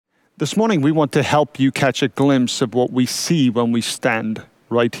This morning, we want to help you catch a glimpse of what we see when we stand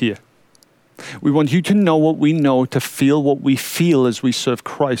right here. We want you to know what we know, to feel what we feel as we serve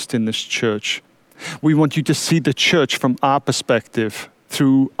Christ in this church. We want you to see the church from our perspective,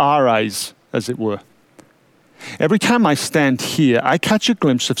 through our eyes, as it were. Every time I stand here, I catch a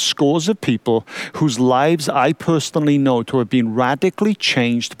glimpse of scores of people whose lives I personally know to have been radically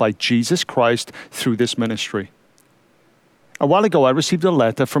changed by Jesus Christ through this ministry. A while ago, I received a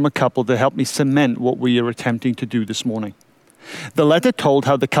letter from a couple to help me cement what we are attempting to do this morning. The letter told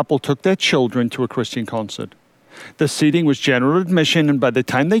how the couple took their children to a Christian concert. The seating was general admission, and by the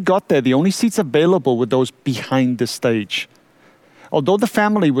time they got there, the only seats available were those behind the stage. Although the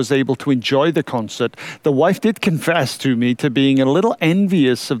family was able to enjoy the concert, the wife did confess to me to being a little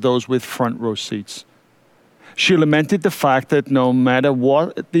envious of those with front row seats. She lamented the fact that no matter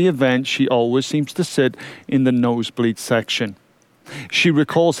what the event, she always seems to sit in the nosebleed section. She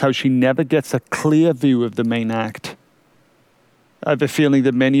recalls how she never gets a clear view of the main act. I have a feeling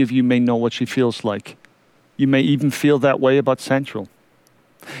that many of you may know what she feels like. You may even feel that way about Central.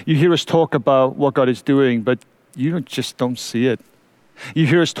 You hear us talk about what God is doing, but you just don't see it. You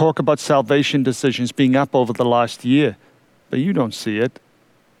hear us talk about salvation decisions being up over the last year, but you don't see it.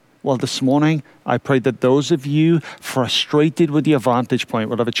 Well, this morning, I pray that those of you frustrated with your vantage point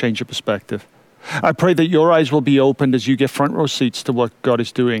will have a change of perspective. I pray that your eyes will be opened as you get front row seats to what God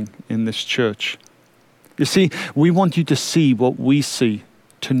is doing in this church. You see, we want you to see what we see,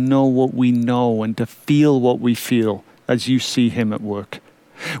 to know what we know, and to feel what we feel as you see Him at work.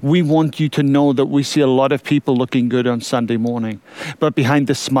 We want you to know that we see a lot of people looking good on Sunday morning, but behind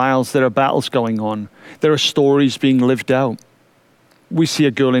the smiles, there are battles going on. There are stories being lived out. We see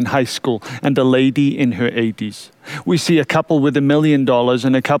a girl in high school and a lady in her 80s. We see a couple with $1 million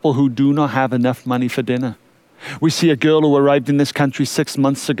and a couple who do not have enough money for dinner. We see a girl who arrived in this country 6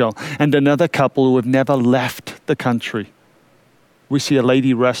 months ago and another couple who have never left the country. We see a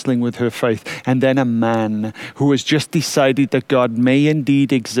lady wrestling with her faith, and then a man who has just decided that God may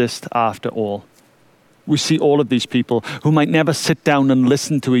indeed exist after all. We see all of these people who might never sit down and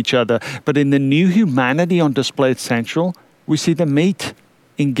listen to each other, but in the new humanity on display at Central, we see them meet,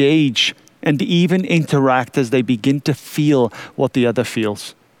 engage, and even interact as they begin to feel what the other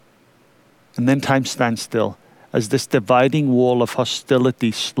feels. And then time stands still as this dividing wall of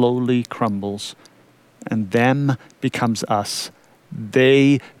hostility slowly crumbles, and them becomes us.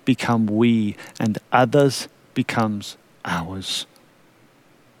 They become we, and others becomes ours.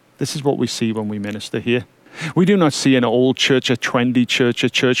 This is what we see when we minister here. We do not see an old church, a trendy church, a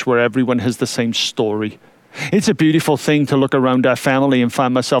church where everyone has the same story. It's a beautiful thing to look around our family and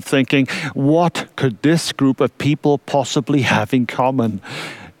find myself thinking, what could this group of people possibly have in common?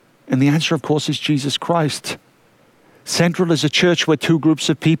 And the answer, of course, is Jesus Christ. Central is a church where two groups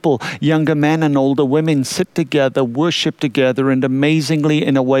of people, younger men and older women, sit together, worship together, and amazingly,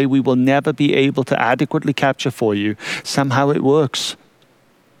 in a way we will never be able to adequately capture for you, somehow it works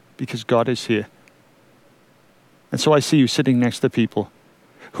because God is here. And so I see you sitting next to people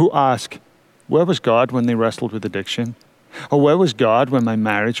who ask, where was God when they wrestled with addiction? Or where was God when my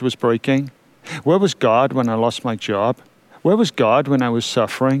marriage was breaking? Where was God when I lost my job? Where was God when I was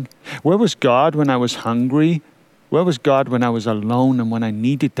suffering? Where was God when I was hungry? Where was God when I was alone and when I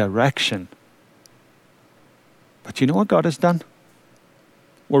needed direction? But you know what God has done?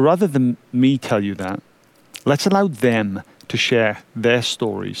 Well, rather than me tell you that, let's allow them to share their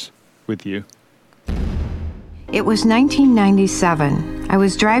stories with you. It was 1997. I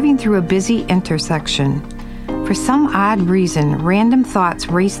was driving through a busy intersection. For some odd reason, random thoughts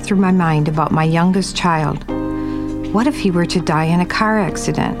raced through my mind about my youngest child. What if he were to die in a car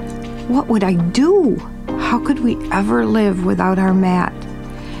accident? What would I do? How could we ever live without our Matt?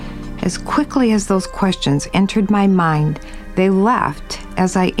 As quickly as those questions entered my mind, they left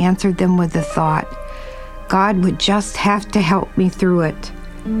as I answered them with the thought, God would just have to help me through it.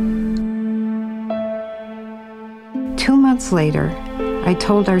 2 months later, I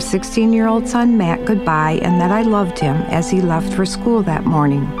told our 16-year-old son Matt goodbye and that I loved him as he left for school that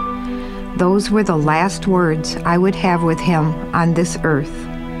morning. Those were the last words I would have with him on this earth.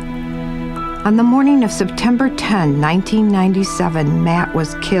 On the morning of September 10, 1997, Matt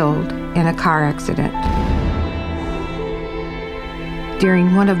was killed in a car accident.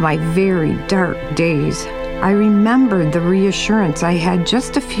 During one of my very dark days, I remembered the reassurance I had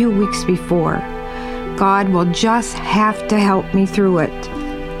just a few weeks before. God will just have to help me through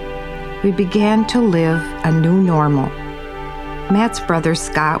it. We began to live a new normal. Matt's brother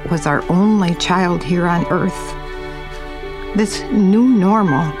Scott was our only child here on earth. This new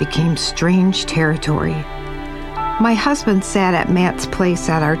normal became strange territory. My husband sat at Matt's place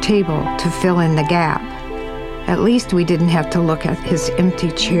at our table to fill in the gap. At least we didn't have to look at his empty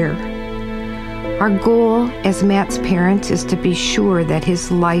chair. Our goal as Matt's parents is to be sure that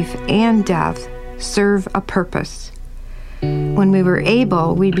his life and death serve a purpose. When we were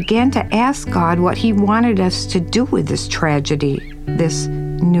able, we began to ask God what He wanted us to do with this tragedy, this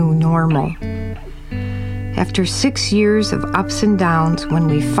new normal. After 6 years of ups and downs, when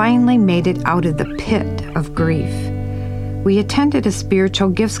we finally made it out of the pit of grief, we attended a spiritual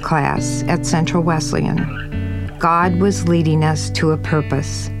gifts class at Central Wesleyan. God was leading us to a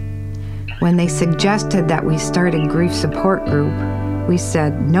purpose. When they suggested that we start a grief support group, we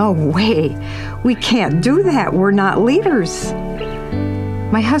said, "No way, we can't do that, we're not leaders."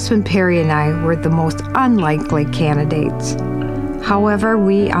 My husband Perry and I were the most unlikely candidates. However,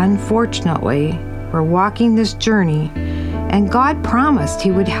 we unfortunately were walking this journey, and God promised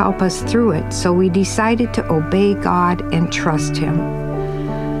He would help us through it, so we decided to obey God and trust Him.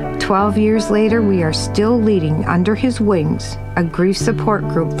 12 years later, we are still leading under His wings a grief support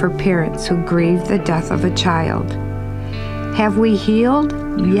group for parents who grieve the death of a child. Have we healed?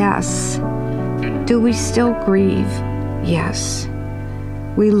 Yes. Do we still grieve? Yes.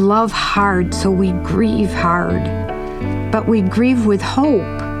 We love hard, so we grieve hard. But we grieve with hope.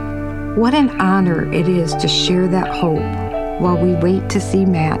 What an honor it is to share that hope while we wait to see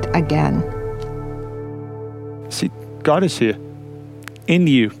Matt again. See, God is here, in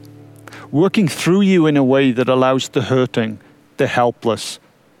you, working through you in a way that allows the hurting, the helpless,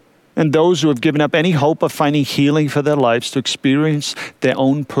 and those who have given up any hope of finding healing for their lives to experience their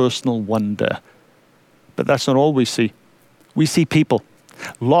own personal wonder. But that's not all we see. We see people,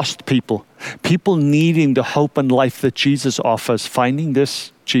 lost people, people needing the hope and life that Jesus offers, finding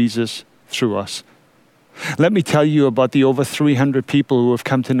this Jesus through us. Let me tell you about the over 300 people who have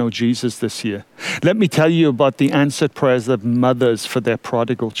come to know Jesus this year. Let me tell you about the answered prayers of mothers for their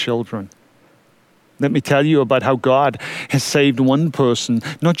prodigal children. Let me tell you about how God has saved one person,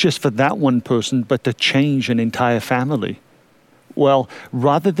 not just for that one person, but to change an entire family. Well,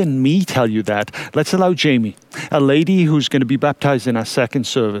 rather than me tell you that, let's allow Jamie, a lady who's going to be baptized in our second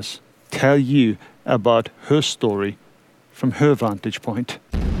service, tell you about her story from her vantage point.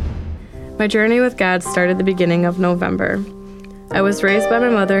 My journey with God started the beginning of November. I was raised by my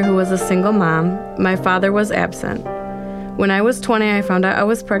mother, who was a single mom. My father was absent. When I was 20, I found out I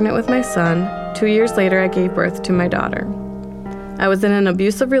was pregnant with my son. 2 years later, I gave birth to my daughter. I was in an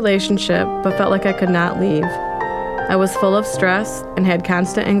abusive relationship, but felt like I could not leave. I was full of stress and had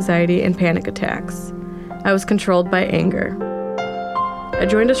constant anxiety and panic attacks. I was controlled by anger. I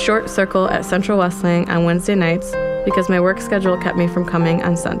joined a short circle at Central Wesleyan on Wednesday nights because my work schedule kept me from coming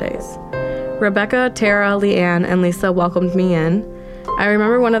on Sundays. Rebecca, Tara, Leanne, and Lisa welcomed me in. I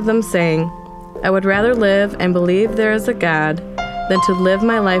remember one of them saying, "I would rather live and believe there is a God than to live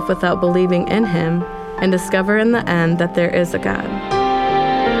my life without believing in Him and discover in the end that there is a God."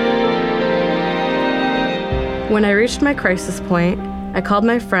 When I reached my crisis point, I called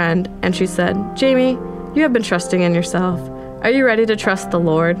my friend and she said, "Jamie, you have been trusting in yourself. Are you ready to trust the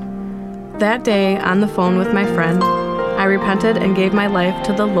Lord?" That day, on the phone with my friend, I repented and gave my life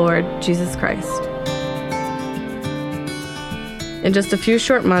to the Lord Jesus Christ. In just a few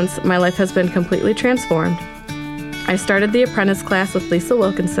short months, my life has been completely transformed. I started the apprentice class with Lisa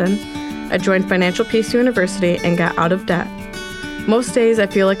Wilkinson. I joined Financial Peace University and got out of debt. Most days I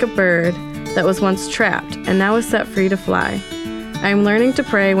feel like a bird that was once trapped and now is set free to fly. I am learning to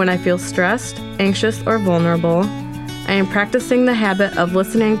pray when I feel stressed, anxious, or vulnerable. I am practicing the habit of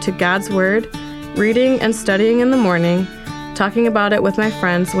listening to God's Word, reading and studying in the morning, talking about it with my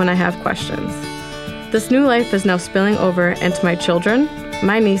friends when I have questions. This new life is now spilling over into my children,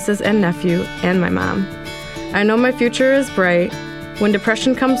 my nieces and nephew, and my mom. I know my future is bright. When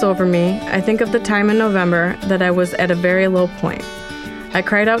depression comes over me, I think of the time in November that I was at a very low point. I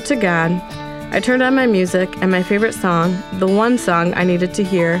cried out to God. I turned on my music, and my favorite song, the one song I needed to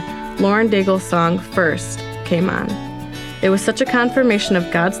hear, Lauren Daigle's song, First, came on. It was such a confirmation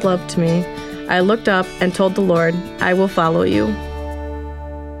of God's love to me. I looked up and told the Lord, "I will follow you."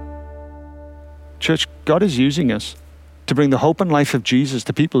 Church, God is using us to bring the hope and life of Jesus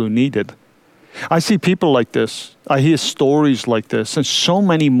to people who need it. I see people like this. I hear stories like this, and so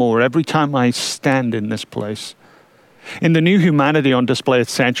many more every time I stand in this place. In the new humanity on display at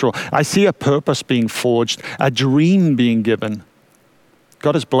Central, I see a purpose being forged, a dream being given.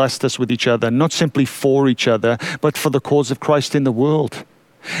 God has blessed us with each other, not simply for each other, but for the cause of Christ in the world.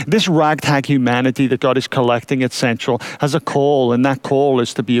 This ragtag humanity that God is collecting at Central has a call, and that call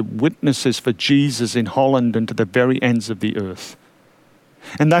is to be witnesses for Jesus in Holland and to the very ends of the earth.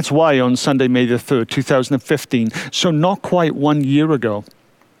 And that's why on Sunday, May the 3rd, 2015, so not quite 1 year ago,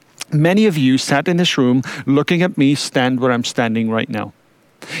 many of you sat in this room looking at me stand where I'm standing right now.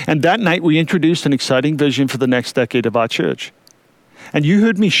 And that night, we introduced an exciting vision for the next decade of our church. And you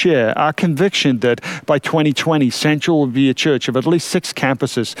heard me share our conviction that by 2020, Central will be a church of at least 6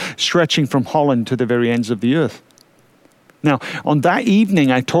 campuses stretching from Holland to the very ends of the earth. Now, on that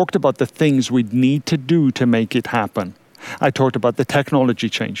evening, I talked about the things we'd need to do to make it happen. I talked about the technology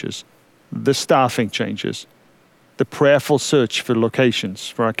changes, the staffing changes, the prayerful search for locations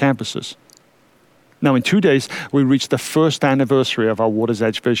for our campuses. Now, in 2 days, we reached the first anniversary of our Water's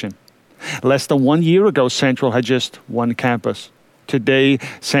Edge vision. Less than 1 year ago, Central had just 1 campus. Today,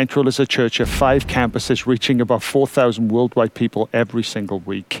 Central is a church of 5 campuses reaching about 4,000 worldwide people every single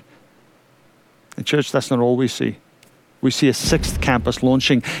week. And church, that's not all we see. We see a 6th campus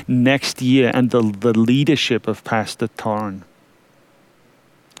launching next year and the leadership of Pastor Tarn.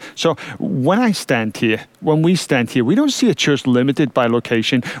 So when we stand here, we don't see a church limited by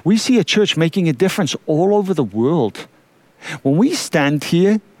location. We see a church making a difference all over the world. When we stand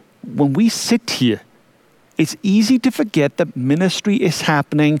here, when we sit here, it's easy to forget that ministry is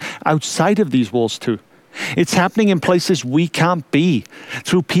happening outside of these walls too. It's happening in places we can't be,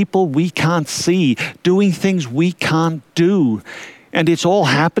 through people we can't see, doing things we can't do. And it's all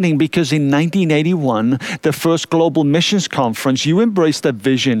happening because in 1981, the first Global Missions Conference, you embraced a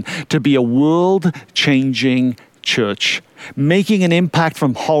vision to be a world-changing church, making an impact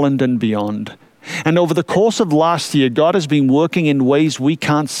from Holland and beyond. And over the course of last year, God has been working in ways we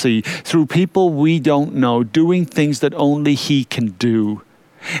can't see, through people we don't know, doing things that only He can do.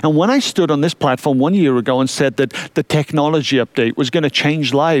 And when I stood on this platform 1 year ago and said that the technology update was going to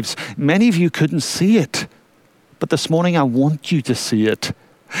change lives, many of you couldn't see it. But this morning, I want you to see it.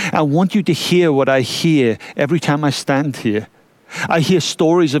 I want you to hear what I hear every time I stand here. I hear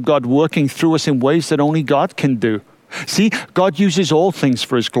stories of God working through us in ways that only God can do. See, God uses all things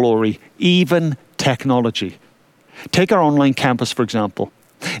for His glory, even technology. Take our online campus, for example.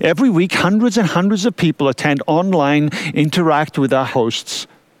 Every week, hundreds and hundreds of people attend online, interact with our hosts.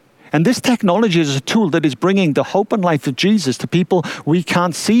 And this technology is a tool that is bringing the hope and life of Jesus to people we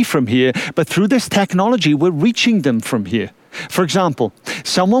can't see from here. But through this technology, we're reaching them from here. For example,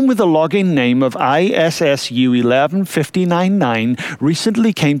 someone with a login name of ISSU11599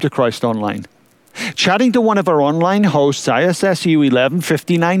 recently came to Christ Online. Chatting to one of our online hosts,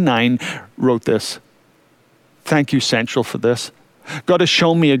 ISSU11599 wrote this: "Thank you, Central, for this. God has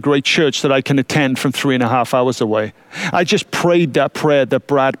shown me a great church that I can attend from 3.5 hours away. I just prayed that prayer that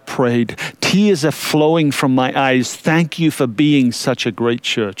Brad prayed. Tears are flowing from my eyes. Thank you for being such a great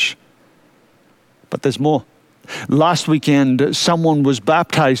church." But there's more. Last weekend, someone was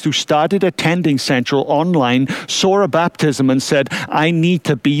baptized who started attending Central online, saw a baptism and said, "I need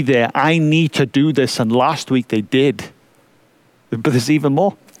to be there. I need to do this." And last week they did. But there's even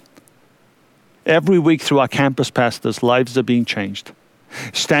more. Every week through our campus pastors, lives are being changed.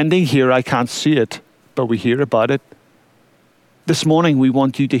 Standing here, I can't see it, but we hear about it. This morning, we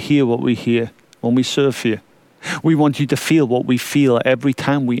want you to hear what we hear when we serve here. We want you to feel what we feel every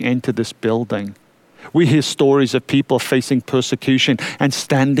time we enter this building. We hear stories of people facing persecution and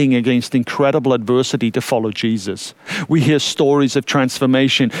standing against incredible adversity to follow Jesus. We hear stories of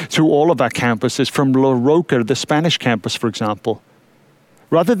transformation through all of our campuses, from La Roca, the Spanish campus, for example.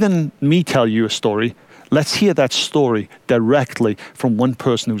 Rather than me tell you a story, let's hear that story directly from one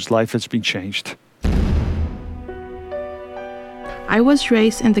person whose life has been changed. I was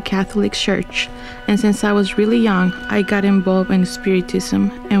raised in the Catholic Church, and since I was really young, I got involved in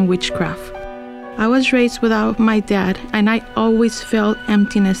Spiritism and witchcraft. I was raised without my dad, and I always felt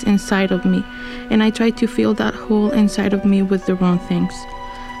emptiness inside of me, and I tried to fill that hole inside of me with the wrong things.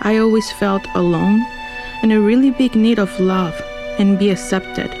 I always felt alone and a really big need of love and be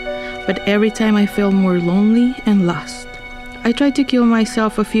accepted, but every time I felt more lonely and lost. I tried to kill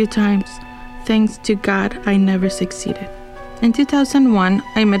myself a few times. Thanks to God, I never succeeded. In 2001,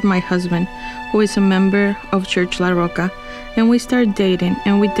 I met my husband, who is a member of Church La Roca, and we started dating,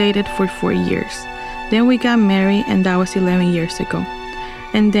 and we dated for 4 years. Then we got married, and that was 11 years ago.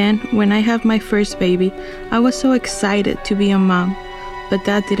 And then, when I had my first baby, I was so excited to be a mom, but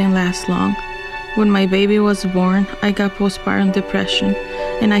that didn't last long. When my baby was born, I got postpartum depression,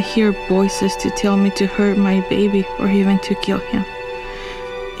 and I hear voices to tell me to hurt my baby or even to kill him.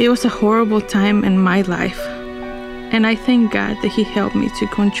 It was a horrible time in my life, and I thank God that He helped me to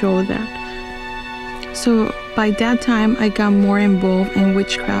control that. So by that time, I got more involved in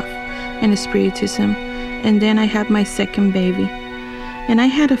witchcraft and Spiritism, and then I had my second baby. And I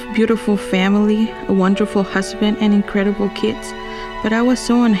had a beautiful family, a wonderful husband, and incredible kids. but I was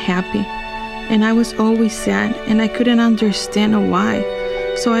so unhappy, and I was always sad, and I couldn't understand why.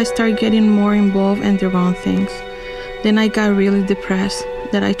 So I started getting more involved in the wrong things. Then I got really depressed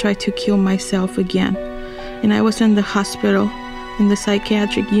that I tried to kill myself again, and I was in the hospital in the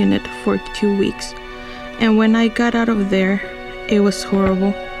psychiatric unit for 2 weeks. And when I got out of there, it was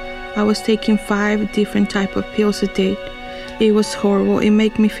horrible. I was taking 5 different types of pills a day. It was horrible. It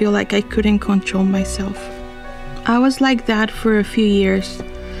made me feel like I couldn't control myself. I was like that for a few years.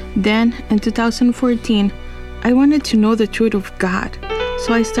 Then, in 2014, I wanted to know the truth of God.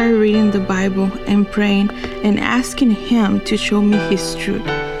 So I started reading the Bible and praying and asking Him to show me His truth.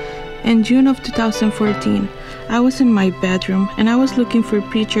 In June of 2014, I was in my bedroom and I was looking for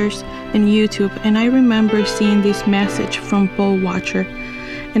preachers on YouTube, and I remember seeing this message from Paul Washer.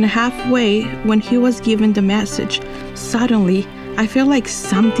 And halfway, when he was giving the message, suddenly I felt like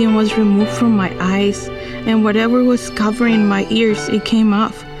something was removed from my eyes, and whatever was covering my ears, it came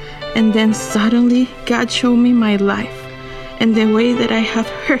off. And then suddenly God showed me my life and the way that I have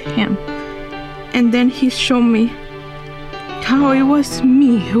hurt Him. And then He showed me how it was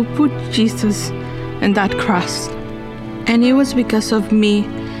me who put Jesus in that cross. And it was because of me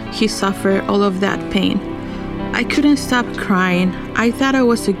He suffered all of that pain. I couldn't stop crying. I thought I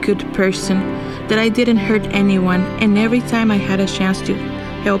was a good person, that I didn't hurt anyone, and every time I had a chance to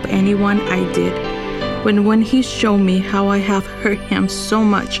help anyone, I did. When He showed me how I have hurt Him so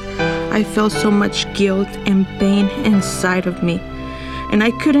much, I felt so much guilt and pain inside of me. And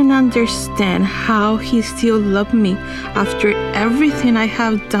I couldn't understand how He still loved me after everything I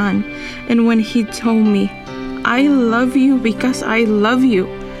have done. And when He told me, I love you because I love you,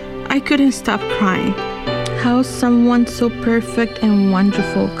 I couldn't stop crying. How someone so perfect and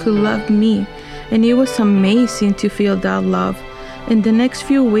wonderful could love me, and it was amazing to feel that love. In the next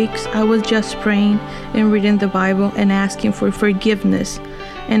few weeks, I was just praying and reading the Bible and asking for forgiveness.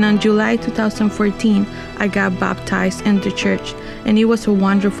 And on July 2014, I got baptized in the church, and it was a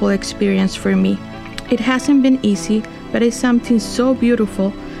wonderful experience for me. It hasn't been easy, but it's something so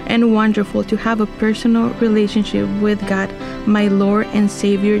beautiful and wonderful to have a personal relationship with God, my Lord and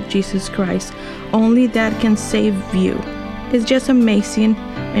Savior Jesus Christ. Only that can save you. It's just amazing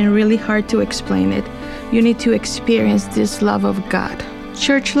and really hard to explain it. You need to experience this love of God.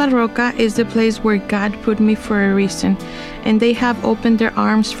 Church La Roca is the place where God put me for a reason, and they have opened their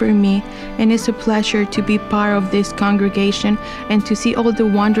arms for me, and it's a pleasure to be part of this congregation and to see all the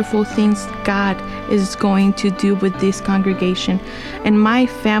wonderful things God is going to do with this congregation and my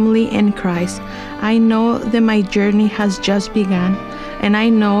family in Christ. I know that my journey has just begun, and I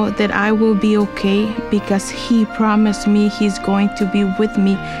know that I will be okay because He promised me He's going to be with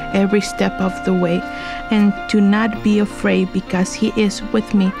me every step of the way, and to not be afraid because He is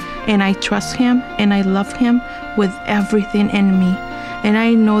with me, and I trust Him and I love Him with everything in me. And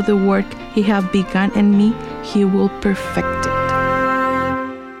I know the work He has begun in me, He will perfect it.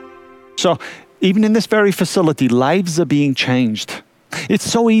 So even in this very facility, lives are being changed. It's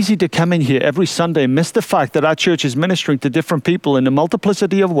so easy to come in here every Sunday and miss the fact that our church is ministering to different people in a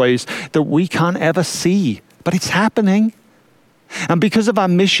multiplicity of ways that we can't ever see. But it's happening. And because of our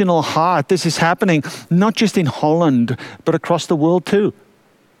missional heart, this is happening not just in Holland, but across the world too.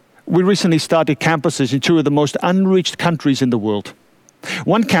 We recently started campuses in 2 of the most unreached countries in the world.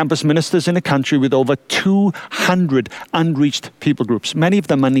 One campus ministers in a country with over 200 unreached people groups, many of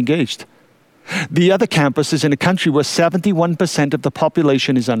them unengaged. The other campus is in a country where 71% of the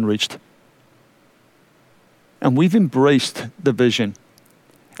population is unreached. And we've embraced the vision.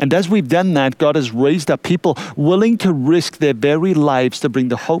 And as we've done that, God has raised up people willing to risk their very lives to bring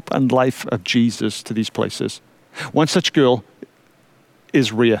the hope and life of Jesus to these places. One such girl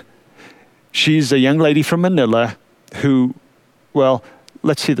is Ria. She's a young lady from Manila who, well,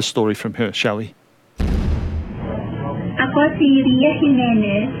 let's see the story from her, shall we? Ako si Ria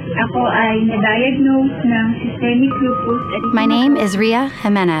Jimenez. Ako ay na-diagnose ng systemic lupus. My name is Ria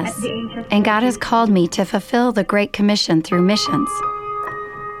Jimenez, and God has called me to fulfill the Great Commission through missions.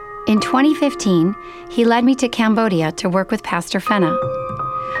 In 2015, He led me to Cambodia to work with Pastor Fenna.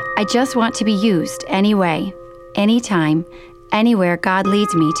 I just want to be used anyway, anytime, anywhere God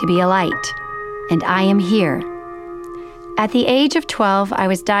leads me to be a light. And I am here. At the age of 12, I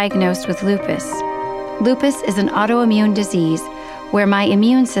was diagnosed with lupus. Lupus is an autoimmune disease where my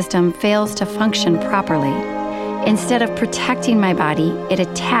immune system fails to function properly. Instead of protecting my body, it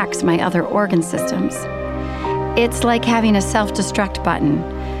attacks my other organ systems. It's like having a self-destruct button.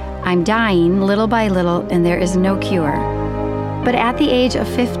 I'm dying little by little, and there is no cure. But at the age of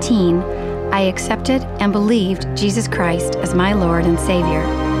 15, I accepted and believed Jesus Christ as my Lord and Savior.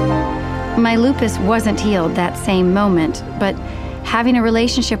 My lupus wasn't healed that same moment, but Having a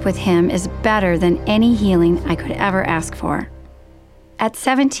relationship with Him is better than any healing I could ever ask for. At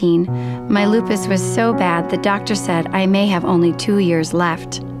 17, my lupus was so bad the doctor said I may have only 2 years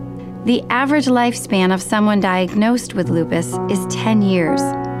left. The average lifespan of someone diagnosed with lupus is 10 years.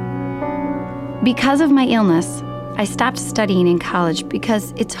 Because of my illness, I stopped studying in college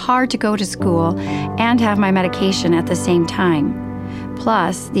because it's hard to go to school and have my medication at the same time,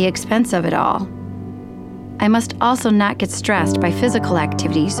 plus the expense of it all. I must also not get stressed by physical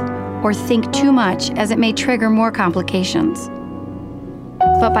activities or think too much, as it may trigger more complications.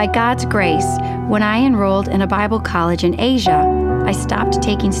 But by God's grace, when I enrolled in a Bible college in Asia, I stopped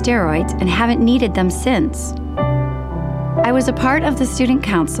taking steroids and haven't needed them since. I was a part of the student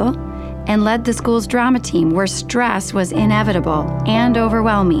council and led the school's drama team, where stress was inevitable and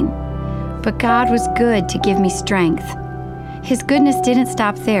overwhelming. But God was good to give me strength. His goodness didn't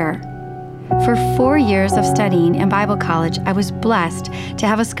stop there. For 4 years of studying in Bible college, I was blessed to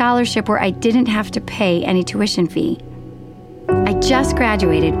have a scholarship where I didn't have to pay any tuition fee. I just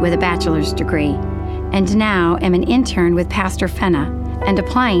graduated with a bachelor's degree, and now am an intern with Pastor Fenna and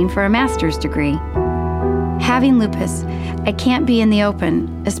applying for a master's degree. Having lupus, I can't be in the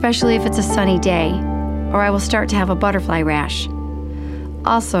open, especially if it's a sunny day, or I will start to have a butterfly rash.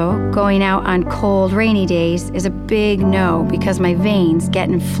 Also, going out on cold, rainy days is a big no because my veins get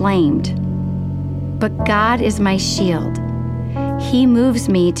inflamed. But God is my shield. He moves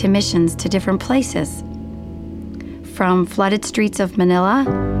me to missions to different places. From flooded streets of Manila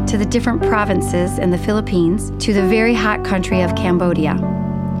to the different provinces in the Philippines to the very hot country of Cambodia.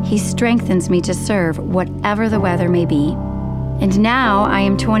 He strengthens me to serve whatever the weather may be. And now I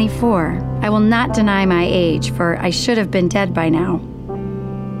am 24. I will not deny my age, for I should have been dead by now.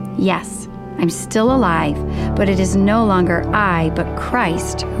 Yes, I'm still alive, but it is no longer I, but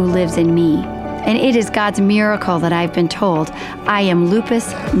Christ who lives in me. And it is God's miracle that I've been told I am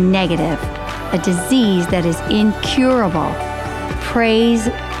lupus negative, a disease that is incurable. Praise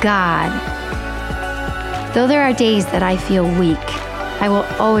God. Though there are days that I feel weak, I will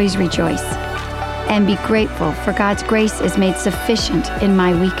always rejoice and be grateful, for God's grace is made sufficient in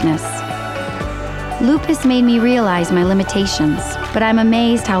my weakness. Lupus made me realize my limitations, but I'm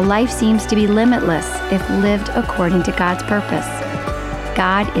amazed how life seems to be limitless if lived according to God's purpose.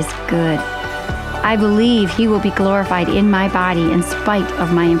 God is good. I believe He will be glorified in my body in spite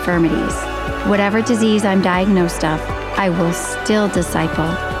of my infirmities. Whatever disease I'm diagnosed of, I will still disciple.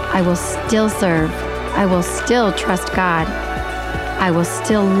 I will still serve. I will still trust God. I will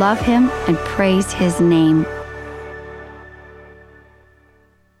still love Him and praise His name.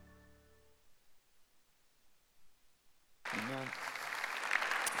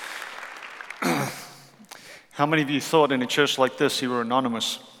 How many of you thought in a church like this you were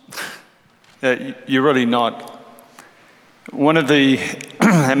anonymous? You're really not. One of the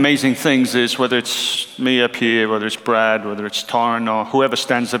amazing things is, whether it's me up here, whether it's Brad, whether it's Taryn, or whoever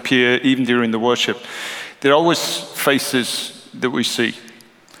stands up here, even during the worship, there are always faces that we see.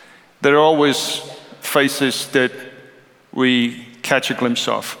 There are always faces that we catch a glimpse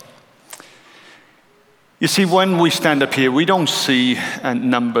of. You see, when we stand up here, we don't see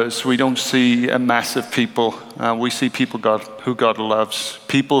numbers. We don't see a mass of people. We see people who God loves,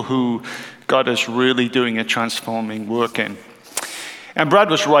 people who God is really doing a transforming work in. And Brad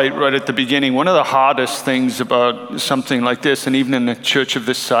was right at the beginning. One of the hardest things about something like this, and even in a church of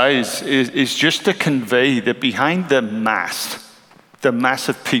this size, is just to convey that behind the mass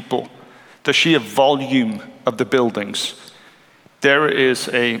of people, the sheer volume of the buildings, there is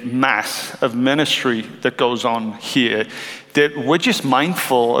a mass of ministry that goes on here, that we're just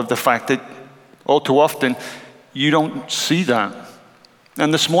mindful of the fact that all too often you don't see that.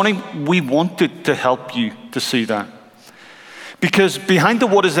 And this morning, we wanted to help you to see that. Because behind the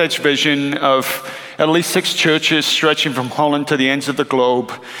Water's Edge vision of at least 6 churches stretching from Holland to the ends of the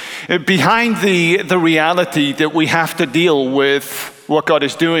globe, behind the reality that we have to deal with what God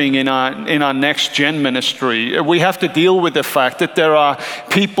is doing in our next gen ministry, we have to deal with the fact that there are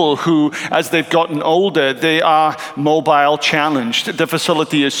people who, as they've gotten older, they are mobile challenged. The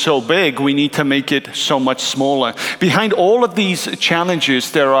facility is so big, we need to make it so much smaller. Behind all of these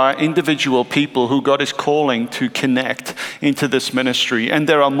challenges, there are individual people who God is calling to connect into this ministry. And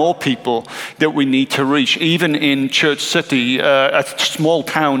there are more people that we need to reach. Even in Church City, a small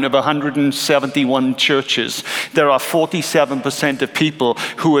town of 171 churches, there are 47% of people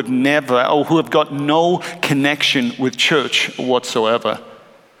who have never, or who have got no connection with church whatsoever.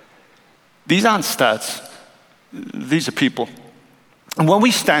 These aren't stats. These are people. And when we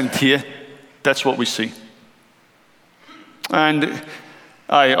stand here, that's what we see. And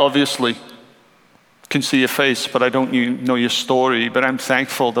I obviously can see your face, but I don't know your story. But I'm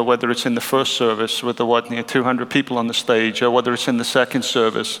thankful that whether it's in the first service with the near 200 people on the stage, or whether it's in the second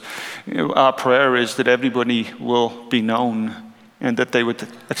service, our prayer is that everybody will be known and that they would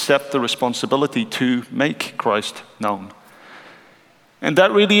accept the responsibility to make Christ known. And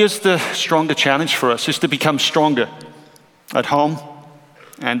that really is the stronger challenge for us, is to become stronger at home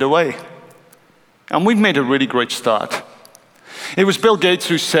and away. And we've made a really great start. It was Bill Gates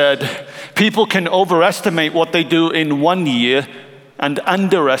who said, people can overestimate what they do in 1 year and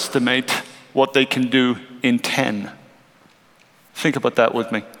underestimate what they can do in 10. Think about that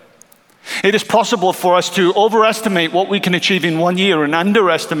with me. It is possible for us to overestimate what we can achieve in 1 year and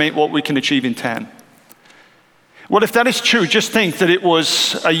underestimate what we can achieve in 10. Well, if that is true, just think that it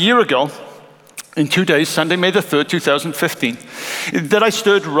was a year ago, in 2 days, Sunday, May the 3rd, 2015, that I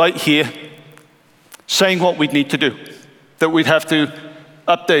stood right here saying what we'd need to do, that we'd have to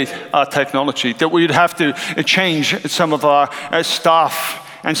update our technology, that we'd have to change some of our staff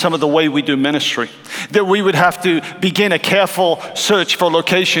and some of the way we do ministry, that we would have to begin a careful search for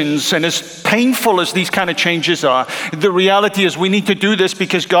locations. And as painful as these kind of changes are, the reality is we need to do this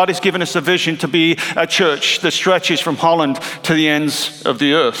because God has given us a vision to be a church that stretches from Holland to the ends of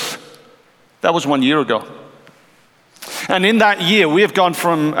the earth. That was 1 year ago. And in that year, we have gone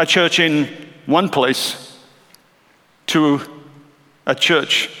from a church in one place to a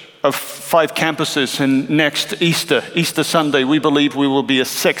church of 5 campuses, and next Easter Sunday, we believe we will be a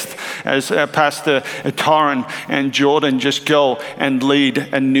 6th as Pastor Taryn and Jordan just go and lead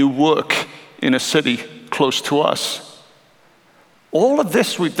a new work in a city close to us. All of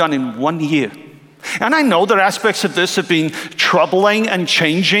this we've done in 1 year. And I know that aspects of this have been troubling and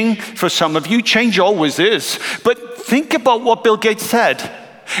changing for some of you. Change always is. But think about what Bill Gates said.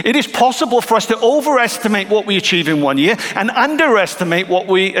 It is possible for us to overestimate what we achieve in 1 year and underestimate what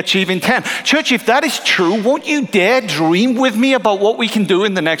we achieve in 10. Church, if that is true, won't you dare dream with me about what we can do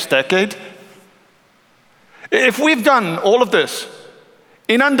in the next decade? If we've done all of this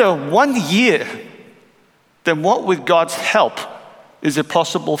in under 1 year, then what, with God's help, is it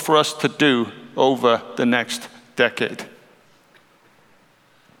possible for us to do over the next decade?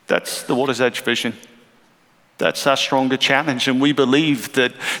 That's the Water's Edge vision. That's our stronger challenge, and we believe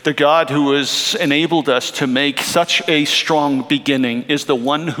that the God who has enabled us to make such a strong beginning is the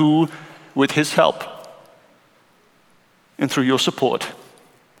one who, with his help and through your support,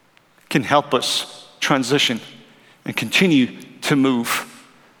 can help us transition and continue to move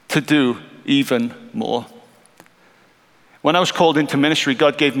to do even more. When I was called into ministry,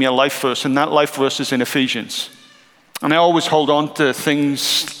 God gave me a life verse, and that life verse is in Ephesians. And I always hold on to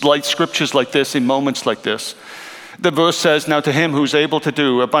things like scriptures like this in moments like this. The verse says, now to him who's able to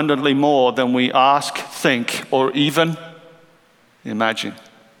do abundantly more than we ask, think, or even imagine.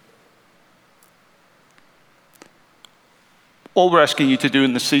 All we're asking you to do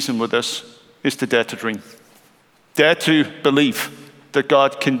in this season with us is to dare to dream. Dare to believe that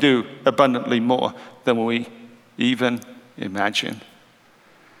God can do abundantly more than we even imagine.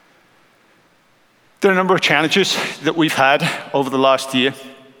 There are a number of challenges that we've had over the last year.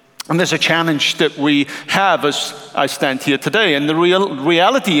 And there's a challenge that we have as I stand here today. And the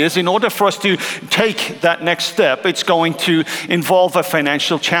reality is, in order for us to take that next step, it's going to involve a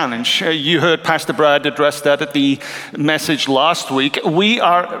financial challenge. You heard Pastor Brad address that at the message last week. We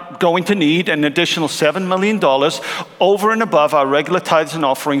are going to need an additional $7 million over and above our regular tithes and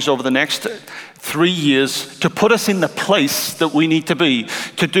offerings over the next 3 years to put us in the place that we need to be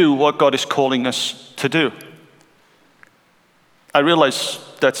to do what God is calling us to do. I realize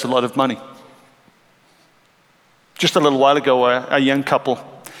that's a lot of money. Just a little while ago, a young couple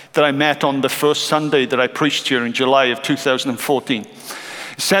that I met on the first Sunday that I preached here in July of 2014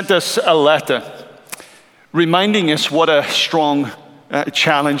 sent us a letter reminding us what a strong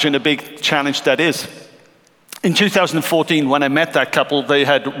challenge and a big challenge that is. In 2014, when I met that couple, they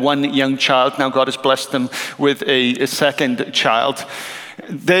had one young child. Now God has blessed them with a second child.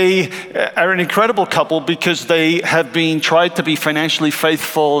 They are an incredible couple because they have been tried to be financially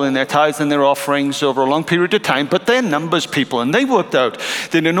faithful in their tithes and their offerings over a long period of time, but they're numbers people, and they worked out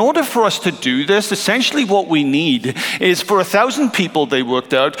that in order for us to do this, essentially what we need is for 1,000 people, they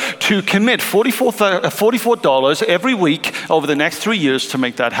worked out, to commit $44 every week over the next 3 years to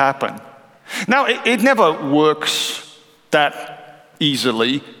make that happen. Now, it never works that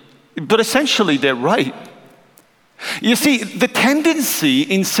easily, but essentially they're right. You see, the tendency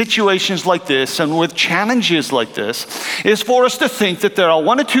in situations like this and with challenges like this is for us to think that there are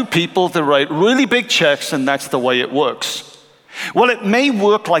 1 or 2 people that write really big checks and that's the way it works. Well, it may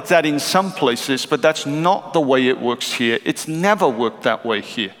work like that in some places, but that's not the way it works here. It's never worked that way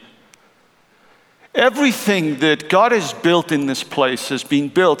here. Everything that God has built in this place has been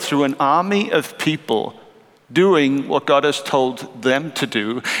built through an army of people doing what God has told them to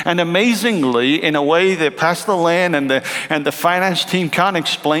do. And amazingly, in a way that Pastor Len and the finance team can't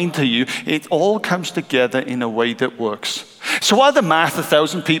explain to you, it all comes together in a way that works. So while the math,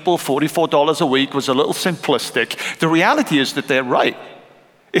 1,000 people, $44 a week, was a little simplistic, the reality is that they're right.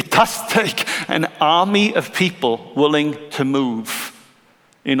 It does take an army of people willing to move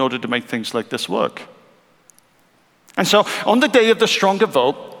in order to make things like this work. And so on the day of the stronger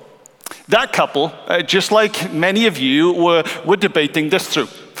vote, that couple, just like many of you, were debating this through.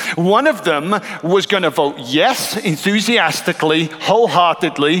 One of them was going to vote yes, enthusiastically,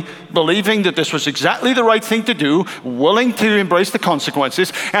 wholeheartedly, believing that this was exactly the right thing to do, willing to embrace the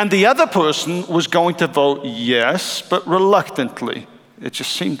consequences. And the other person was going to vote yes, but reluctantly. It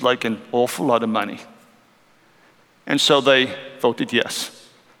just seemed like an awful lot of money. And so they voted yes.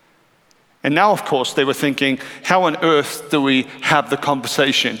 And now, of course, they were thinking, how on earth do we have the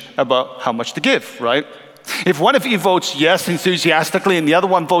conversation about how much to give, right? If one of you votes yes enthusiastically and the other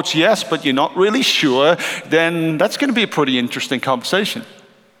one votes yes, but you're not really sure, then that's going to be a pretty interesting conversation.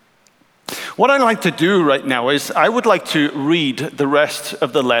 What I'd like to do right now is I would like to read the rest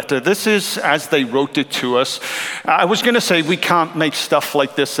of the letter. This is as they wrote it to us. I was going to say we can't make stuff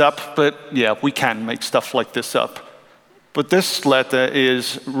like this up, but yeah, we can make stuff like this up. But this letter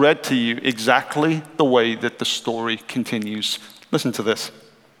is read to you exactly the way that the story continues. Listen to this.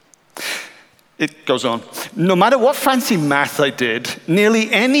 It goes on. No matter what fancy math I did, nearly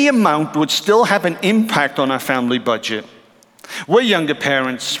any amount would still have an impact on our family budget. We're younger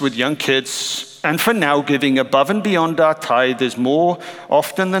parents with young kids, and for now, giving above and beyond our tithe is more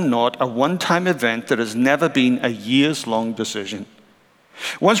often than not a one-time event that has never been a years-long decision.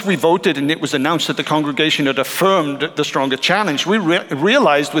 Once we voted and it was announced that the congregation had affirmed the stronger challenge, we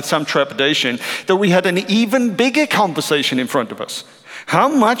realized with some trepidation that we had an even bigger conversation in front of us. How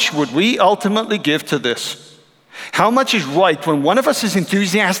much would we ultimately give to this? How much is right when one of us is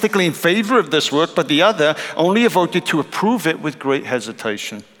enthusiastically in favor of this work, but the other only voted to approve it with great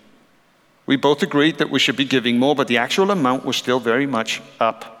hesitation? We both agreed that we should be giving more, but the actual amount was still very much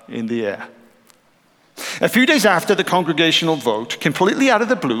up in the air. A few days after the congregational vote, completely out of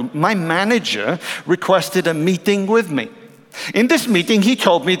the blue, my manager requested a meeting with me. In this meeting, he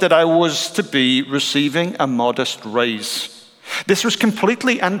told me that I was to be receiving a modest raise. This was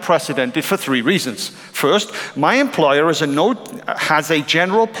completely unprecedented for 3 reasons. First, my employer has a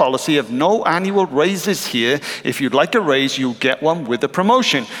general policy of no annual raises here. If you'd like a raise, you'll get one with a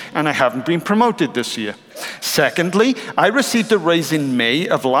promotion, and I haven't been promoted this year. Secondly, I received a raise in May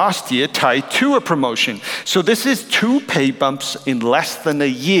of last year tied to a promotion. So this is 2 pay bumps in less than a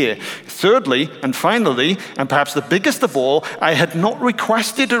year. Thirdly, and finally, and perhaps the biggest of all, I had not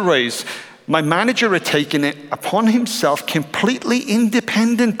requested a raise. My manager had taken it upon himself completely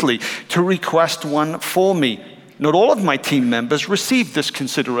independently to request one for me. Not all of my team members received this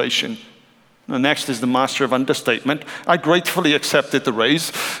consideration. The next is the master of understatement. I gratefully accepted the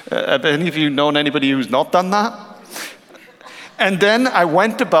raise. Have any of you known anybody who's not done that? And then I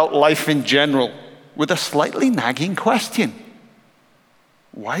went about life in general with a slightly nagging question.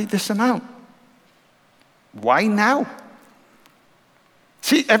 Why this amount? Why now?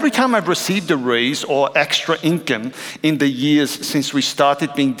 See, every time I've received a raise or extra income in the years since we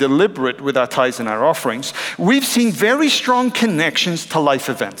started being deliberate with our tithes and our offerings, we've seen very strong connections to life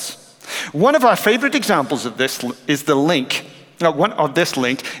events. One of our favorite examples of this is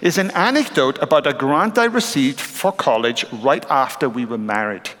is an anecdote about a grant I received for college right after we were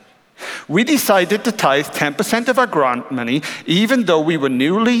married. We decided to tithe 10% of our grant money, even though we were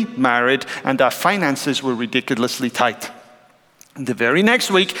newly married and our finances were ridiculously tight. The very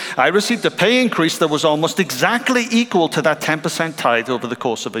next week, I received a pay increase that was almost exactly equal to that 10% tithe over the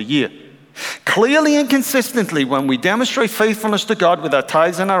course of a year. Clearly and consistently, when we demonstrate faithfulness to God with our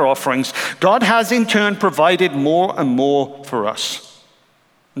tithes and our offerings, God has in turn provided more and more for us.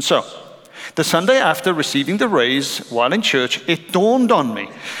 And so, the Sunday after receiving the raise while in church, it dawned on me,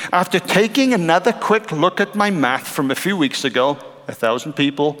 after taking another quick look at my math from a few weeks ago, 1,000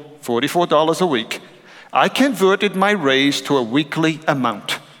 people, $44 a week, I converted my raise to a weekly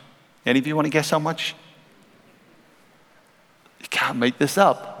amount. Any of you want to guess how much? You can't make this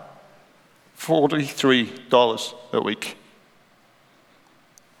up. $43 a week.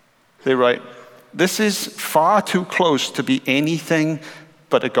 They're right. This is far too close to be anything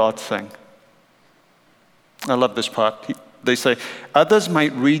but a God thing. I love this part. They say, others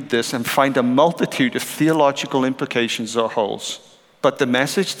might read this and find a multitude of theological implications or holes. But the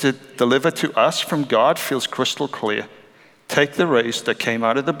message to deliver to us from God feels crystal clear. Take the raise that came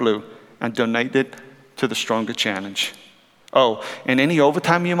out of the blue and donate it to the Stronger Challenge. Oh, and any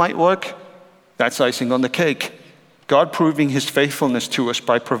overtime you might work, that's icing on the cake. God proving his faithfulness to us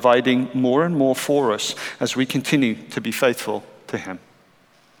by providing more and more for us as we continue to be faithful to him.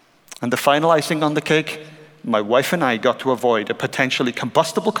 And the final icing on the cake, my wife and I got to avoid a potentially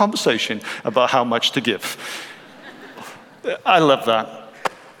combustible conversation about how much to give. I love that.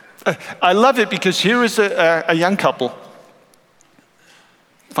 I love it because here is a young couple.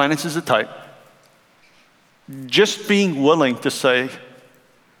 Finances are tight. Just being willing to say,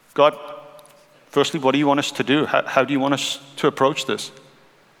 God, firstly, what do you want us to do? How do you want us to approach this?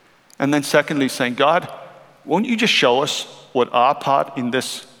 And then secondly, saying, God, won't you just show us what our part in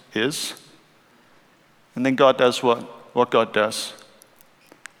this is? And then God does what God does.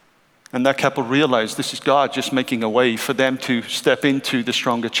 And that couple realized this is God just making a way for them to step into the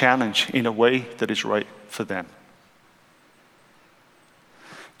Stronger Challenge in a way that is right for them.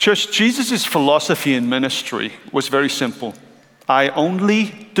 Church, Jesus' philosophy in ministry was very simple. I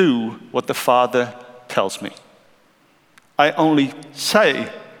only do what the Father tells me. I only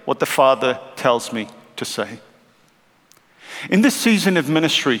say what the Father tells me to say. In this season of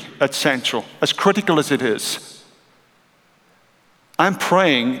ministry at Central, as critical as it is, I'm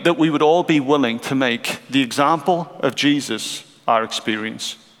praying that we would all be willing to make the example of Jesus our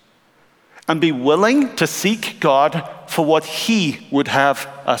experience and be willing to seek God for what he would have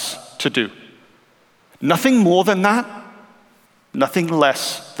us to do. Nothing more than that, nothing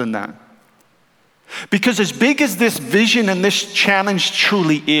less than that. Because as big as this vision and this challenge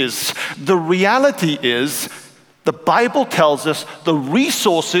truly is, the reality is the Bible tells us the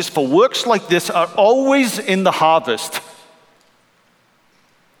resources for works like this are always in the harvest.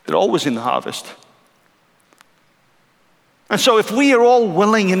 They're always in the harvest. And so if we are all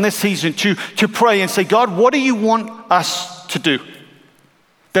willing in this season to pray and say, God, what do you want us to do?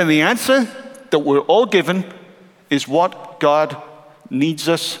 Then the answer that we're all given is what God needs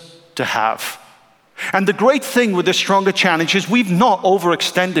us to have. And the great thing with this Stronger Challenge is we've not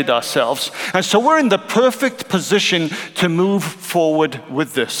overextended ourselves. And so we're in the perfect position to move forward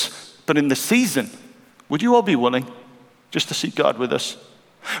with this. But in the season, would you all be willing just to seek God with us?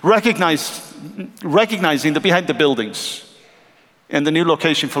 Recognizing that behind the buildings and the new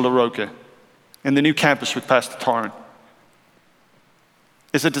location for La Roca and the new campus with Pastor Torrin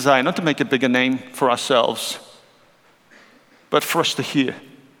is a desire not to make a bigger name for ourselves, but for us to hear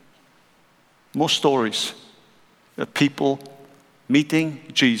more stories of people meeting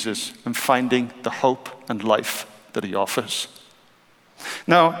Jesus and finding the hope and life that he offers.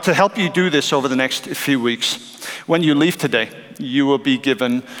 Now, to help you do this over the next few weeks, when you leave today, you will be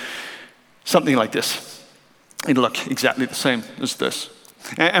given something like this. It'll look exactly the same as this.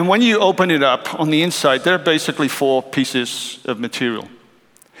 And when you open it up, on the inside, there are basically 4 pieces of material.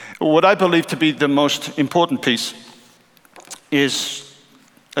 What I believe to be the most important piece is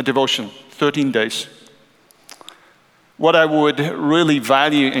a devotion, 13 days. What I would really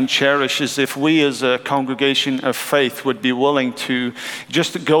value and cherish is if we as a congregation of faith would be willing to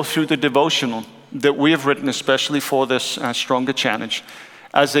just go through the devotional that we have written especially for this Stronger Challenge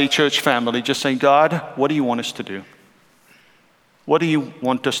as a church family, just saying, God, what do you want us to do? What do you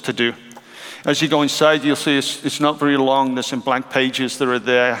want us to do? As you go inside, you'll see it's not very long. There's some blank pages that are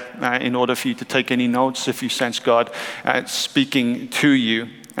there in order for you to take any notes if you sense God speaking to you.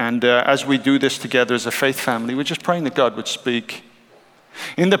 And as we do this together as a faith family, we're just praying that God would speak.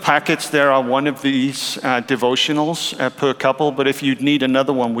 In the packets, there are one of these devotionals per couple, but if you'd need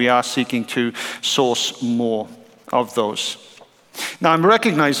another one, we are seeking to source more of those. Now, I'm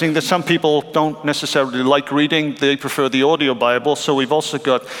recognizing that some people don't necessarily like reading. They prefer the audio Bible, so we've also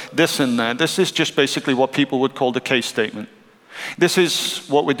got this in there. This is just basically what people would call the case statement. This is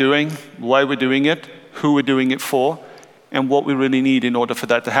what we're doing, why we're doing it, who we're doing it for, and what we really need in order for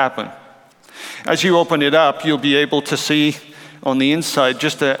that to happen. As you open it up, you'll be able to see on the inside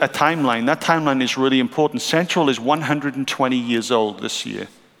just a timeline. That timeline is really important. Central is 120 years old this year.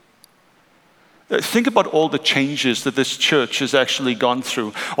 Think about all the changes that this church has actually gone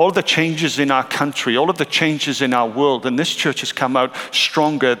through, all of the changes in our country, all of the changes in our world, and this church has come out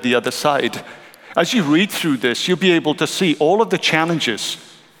stronger at the other side. As you read through this, you'll be able to see all of the challenges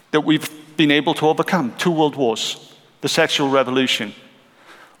that we've been able to overcome. 2 world wars, the sexual revolution,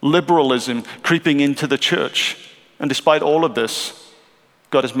 liberalism creeping into the church. And despite all of this,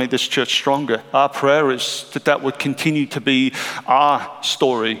 God has made this church stronger. Our prayer is that that would continue to be our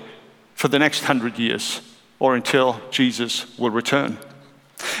story for the next 100 years or until Jesus will return.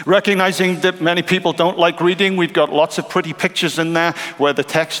 Recognizing that many people don't like reading, we've got lots of pretty pictures in there where the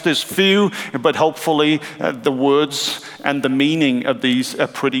text is few, but hopefully the words and the meaning of these are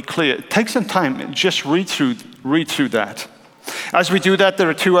pretty clear. Take some time, just read through that. As we do that, there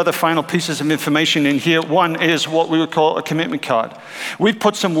are two other final pieces of information in here. One is what we would call a commitment card. We've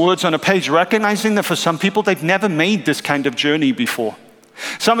put some words on a page, recognizing that for some people, they've never made this kind of journey before.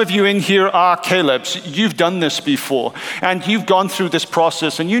 Some of you in here are Calebs. You've done this before, and you've gone through this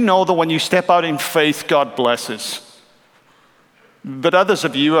process, and you know that when you step out in faith, God blesses. But others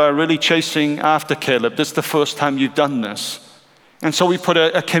of you are really chasing after Caleb. This is the first time you've done this. And so we put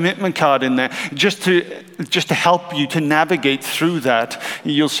a commitment card in there just to help you to navigate through that.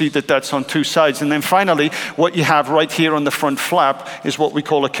 You'll see that that's on two sides. And then finally, what you have right here on the front flap is what we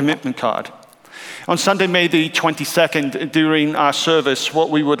call a commitment card. On Sunday, May the 22nd, during our service, what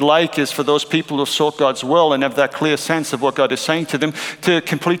we would like is for those people who have sought God's will and have that clear sense of what God is saying to them to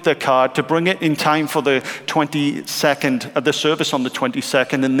complete their card, to bring it in time for the 22nd, the service on the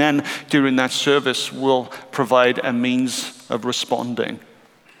 22nd, and then during that service, we'll provide a means of responding.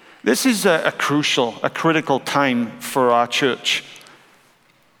 This is a critical time for our church,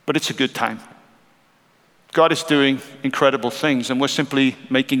 but it's a good time. God is doing incredible things, and we're simply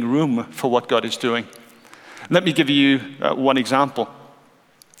making room for what God is doing. Let me give you one example.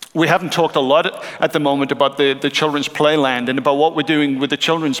 We haven't talked a lot at the moment about the children's playland and about what we're doing with the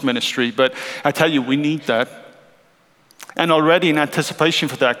children's ministry, but I tell you, we need that. And already in anticipation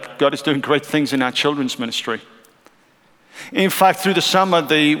for that, God is doing great things in our children's ministry. In fact, through the summer,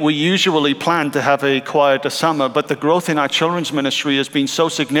 we usually plan to have a quieter summer, but the growth in our children's ministry has been so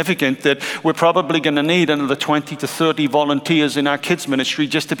significant that we're probably going to need another 20 to 30 volunteers in our kids' ministry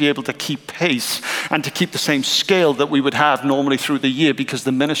just to be able to keep pace and to keep the same scale that we would have normally through the year because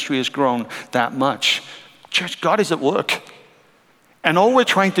the ministry has grown that much. Church, God is at work. And all we're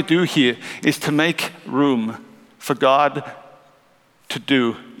trying to do here is to make room for God to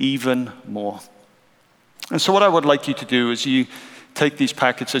do even more. And so what I would like you to do as you take these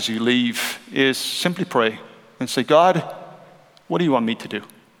packets as you leave is simply pray and say, God, what do you want me to do?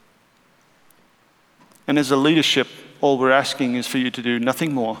 And as a leadership, all we're asking is for you to do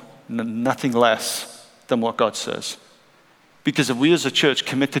nothing more and nothing less than what God says. Because if we as a church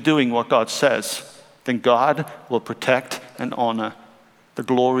commit to doing what God says, then God will protect and honor the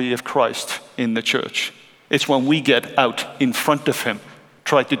glory of Christ in the church. It's when we get out in front of him,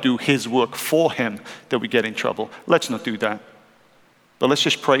 try to do his work for him, that we get in trouble. Let's not do that. But let's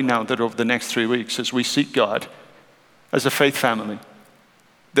just pray now that over the next 3 weeks, as we seek God as a faith family,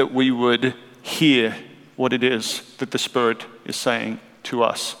 that we would hear what it is that the Spirit is saying to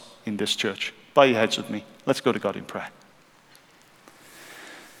us in this church. Bow your heads with me. Let's go to God in prayer.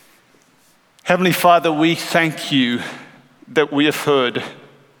 Heavenly Father, we thank you that we have heard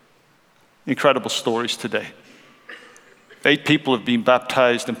incredible stories today. 8 people have been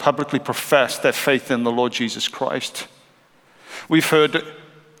baptized and publicly professed their faith in the Lord Jesus Christ. We've heard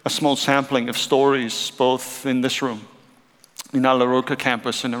a small sampling of stories both in this room, in our La Roca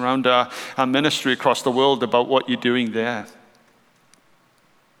campus, and around our ministry across the world about what you're doing there.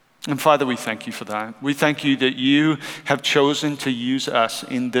 And Father, we thank you for that. We thank you that you have chosen to use us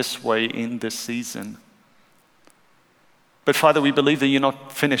in this way, in this season. But Father, we believe that you're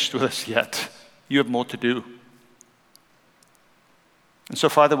not finished with us yet. You have more to do. And so,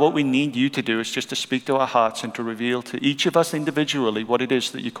 Father, what we need you to do is just to speak to our hearts and to reveal to each of us individually what it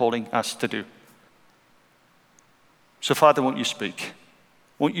is that you're calling us to do. So, Father, won't you speak?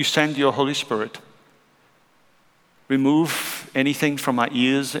 Won't you send your Holy Spirit? Remove anything from our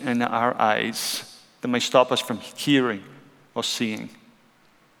ears and our eyes that may stop us from hearing or seeing.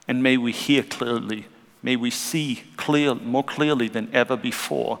 And may we hear clearly. May we see more clearly than ever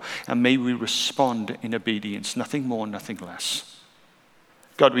before. And may we respond in obedience, nothing more, nothing less.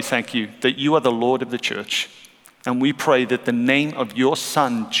 God, we thank you that you are the Lord of the church. And we pray that the name of your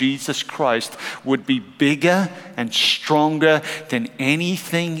Son, Jesus Christ, would be bigger and stronger than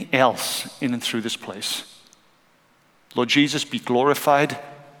anything else in and through this place. Lord Jesus, be glorified.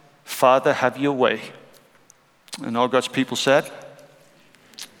 Father, have your way. And all God's people said,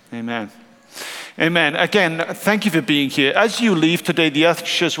 amen. Amen. Again, thank you for being here. As you leave today, the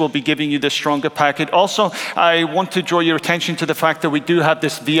ushers will be giving you this stronger packet. Also, I want to draw your attention to the fact that we do have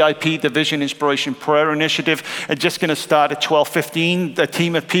this VIP, the Vision Inspiration Prayer Initiative. It's just going to start at 12:15. A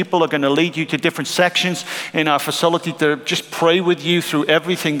team of people are going to lead you to different sections in our facility to just pray with you through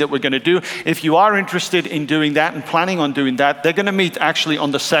everything that we're going to do. If you are interested in doing that and planning on doing that, they're going to meet actually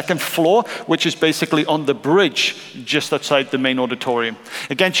on the second floor, which is basically on the bridge just outside the main auditorium.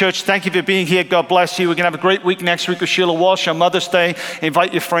 Again, church, thank you for being here. God God bless you. We're going to have a great week next week with Sheila Walsh on Mother's Day.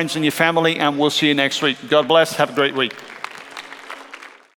 Invite your friends and your family, and we'll see you next week. God bless. Have a great week.